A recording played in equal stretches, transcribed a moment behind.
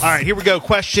All right, here we go.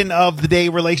 Question of the day,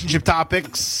 relationship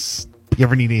topics. If you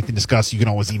ever need anything discussed, you can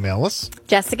always email us.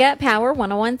 Jessica at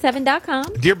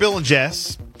power1017.com. Dear Bill and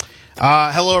Jess,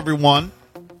 hello, everyone.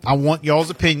 I want y'all's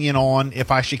opinion on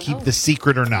if I should keep this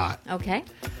secret or not. Okay.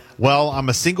 Well, I'm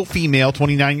a single female,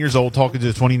 29 years old, talking to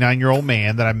a 29-year-old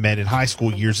man that I met in high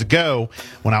school years ago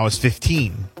when I was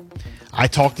 15. I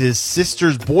talked to his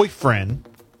sister's boyfriend.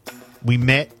 We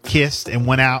met, kissed, and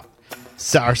went out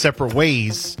our separate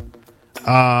ways.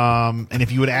 And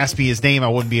if you would ask me his name, I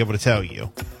wouldn't be able to tell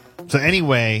you. So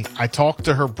anyway, I talked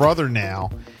to her brother now,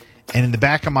 and in the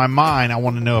back of my mind, I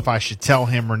want to know if I should tell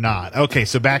him or not. Okay,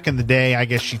 so back in the day, I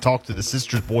guess she talked to the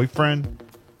sister's boyfriend.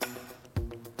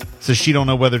 So she don't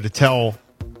know whether to tell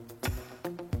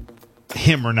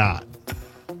him or not.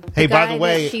 Hey, by the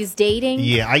way, she's dating.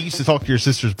 Yeah, I used to talk to your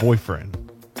sister's boyfriend.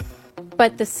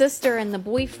 But the sister and the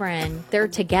boyfriend, they're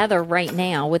together right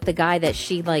now with the guy that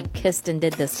she kissed and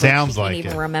did this. Sounds like it. She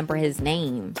can't even remember his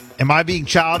name. Am I being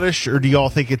childish, or do y'all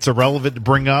think it's irrelevant to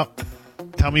bring up?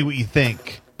 Tell me what you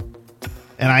think.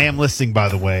 And I am listening, by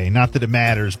the way. Not that it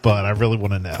matters, but I really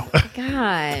want to know.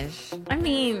 Gosh, I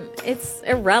mean, it's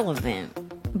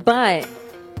irrelevant, but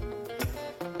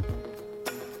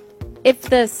if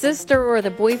the sister or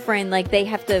the boyfriend, they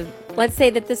have to, let's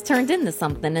say that this turned into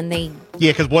something and they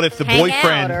because what if the hang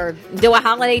boyfriend out or do a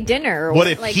holiday dinner? Or what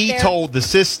if he told the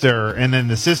sister and then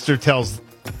the sister tells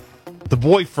the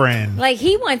boyfriend?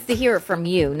 He wants to hear it from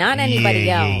you, not anybody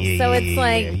else. So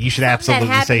it's you should absolutely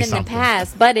that say happened something. In the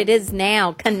past, but it is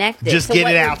now connected. Just to get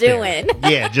what it out you're there.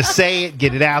 doing. Yeah, just say it,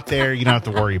 get it out there. You don't have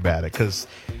to worry about it because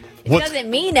it doesn't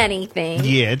mean anything.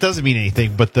 Yeah, it doesn't mean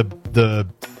anything. But the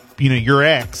your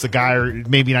ex, the guy, or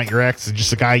maybe not your ex,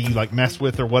 just a guy you mess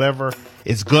with or whatever,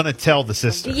 is gonna tell the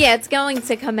sister. Yeah, it's going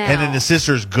to come out, and then the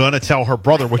sister's gonna tell her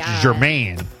brother, which is your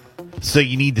man. So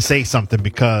you need to say something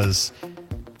because.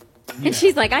 And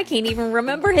she's like, I can't even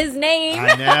remember his name.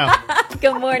 I know.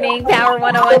 Good morning, Power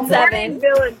 1017. Good morning,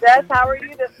 Bill and Jess. How are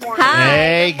you this morning? Hi.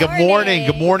 Hey, good morning.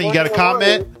 Good morning. You got a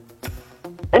comment?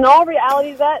 In all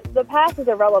reality, that the past is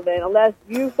irrelevant unless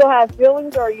you still have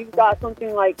feelings or you've got something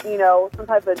some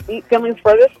type of deep feelings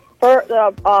for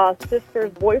the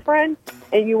sister's boyfriend,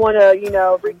 and you want to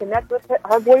reconnect with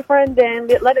her boyfriend. Then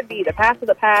let it be. The past is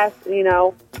the past.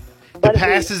 The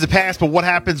past is the past, but what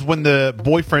happens when the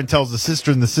boyfriend tells the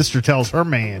sister and the sister tells her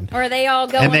man? Or they all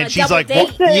go and on then a she's double like, date.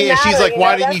 she's like,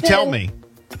 why didn't you tell me?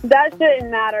 That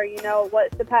shouldn't matter.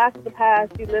 What the past is the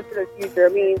past. You live for the future. I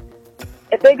mean,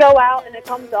 if they go out and it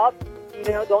comes up,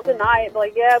 don't deny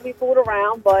it. Yeah, we fooled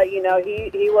around, but he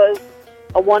was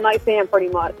a one-night stand pretty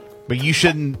much. But you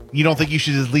don't think you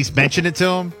should at least mention it to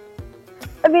him?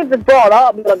 I mean, if it's brought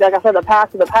up, like I said, the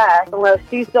past is the past. Unless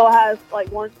she still has,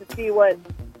 wants to see what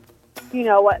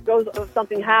goes, if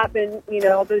something happened,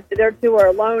 if they're two are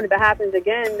alone, if it happens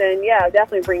again, then yeah,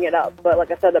 definitely bring it up. But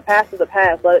like I said, the past is the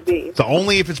past. Let it be. So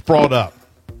only if it's brought up?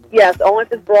 Yes, only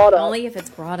if it's brought up. Only if it's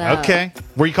brought up. Okay.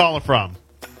 Where are you calling from?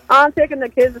 I'm taking the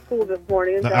kids to school this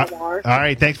morning in Delmar. All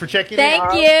right, thanks for checking in.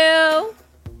 Thank you.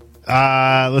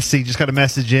 Let's see. Just got a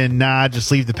message in. Nah,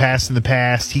 just leave the past in the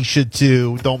past. He should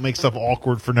too. Don't make stuff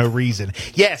awkward for no reason.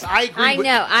 Yes, I agree.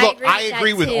 I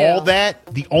agree with all that.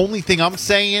 The only thing I'm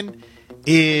saying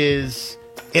is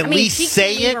at least she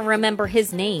say can't it. Even remember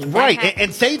his name, right?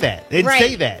 And say that.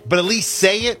 Say that. But at least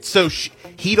say it so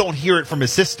he don't hear it from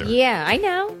his sister. Yeah, I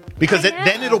know. Because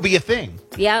then it'll be a thing.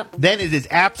 Yep. Then it is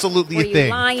absolutely a thing.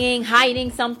 You lying,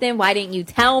 hiding something? Why didn't you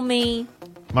tell me?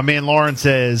 My man Lauren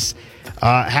says,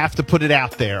 have to put it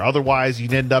out there. Otherwise,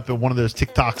 you'd end up in one of those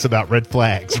TikToks about red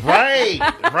flags. Right.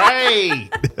 Right.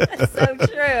 So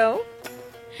true.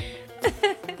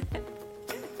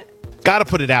 Got to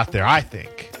put it out there, I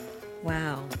think.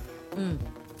 Wow.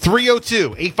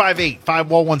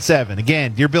 302-858-5117.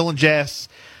 Again, dear Bill and Jess,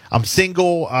 I'm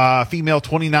single, female,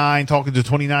 29, talking to a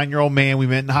 29-year-old man. We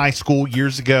met in high school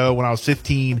years ago when I was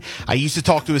 15. I used to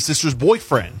talk to his sister's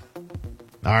boyfriend.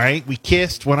 All right. We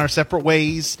kissed, went our separate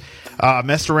ways,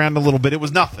 messed around a little bit. It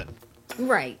was nothing.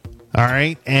 Right. All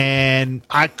right. And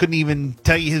I couldn't even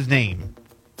tell you his name.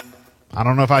 I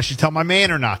don't know if I should tell my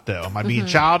man or not, though. Am I being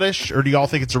childish, or do y'all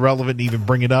think it's irrelevant to even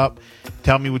bring it up?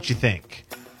 Tell me what you think.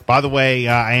 By the way,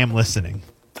 I am listening.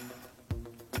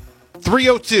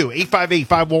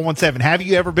 302-858-5117. Have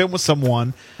you ever been with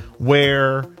someone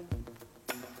where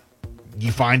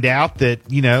you find out that,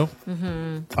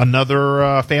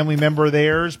 another family member of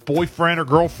theirs, boyfriend or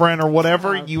girlfriend or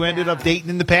whatever, you ended up dating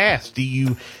in the past? Do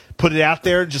you put it out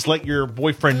there, just let your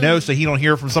boyfriend know so he don't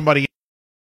hear from somebody else?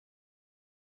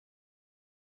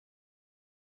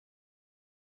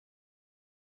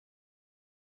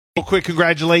 Quick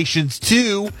congratulations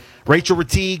to Rachel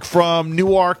Ratig from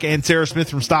Newark and Sarah Smith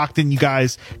from Stockton. You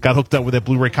guys got hooked up with that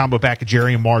Blu-ray combo package.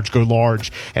 Jerry and Marge go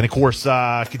large. And, of course,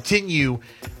 continue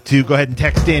to go ahead and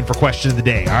text in for question of the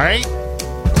day. All right?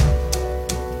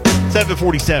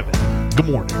 7:47. Good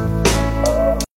morning.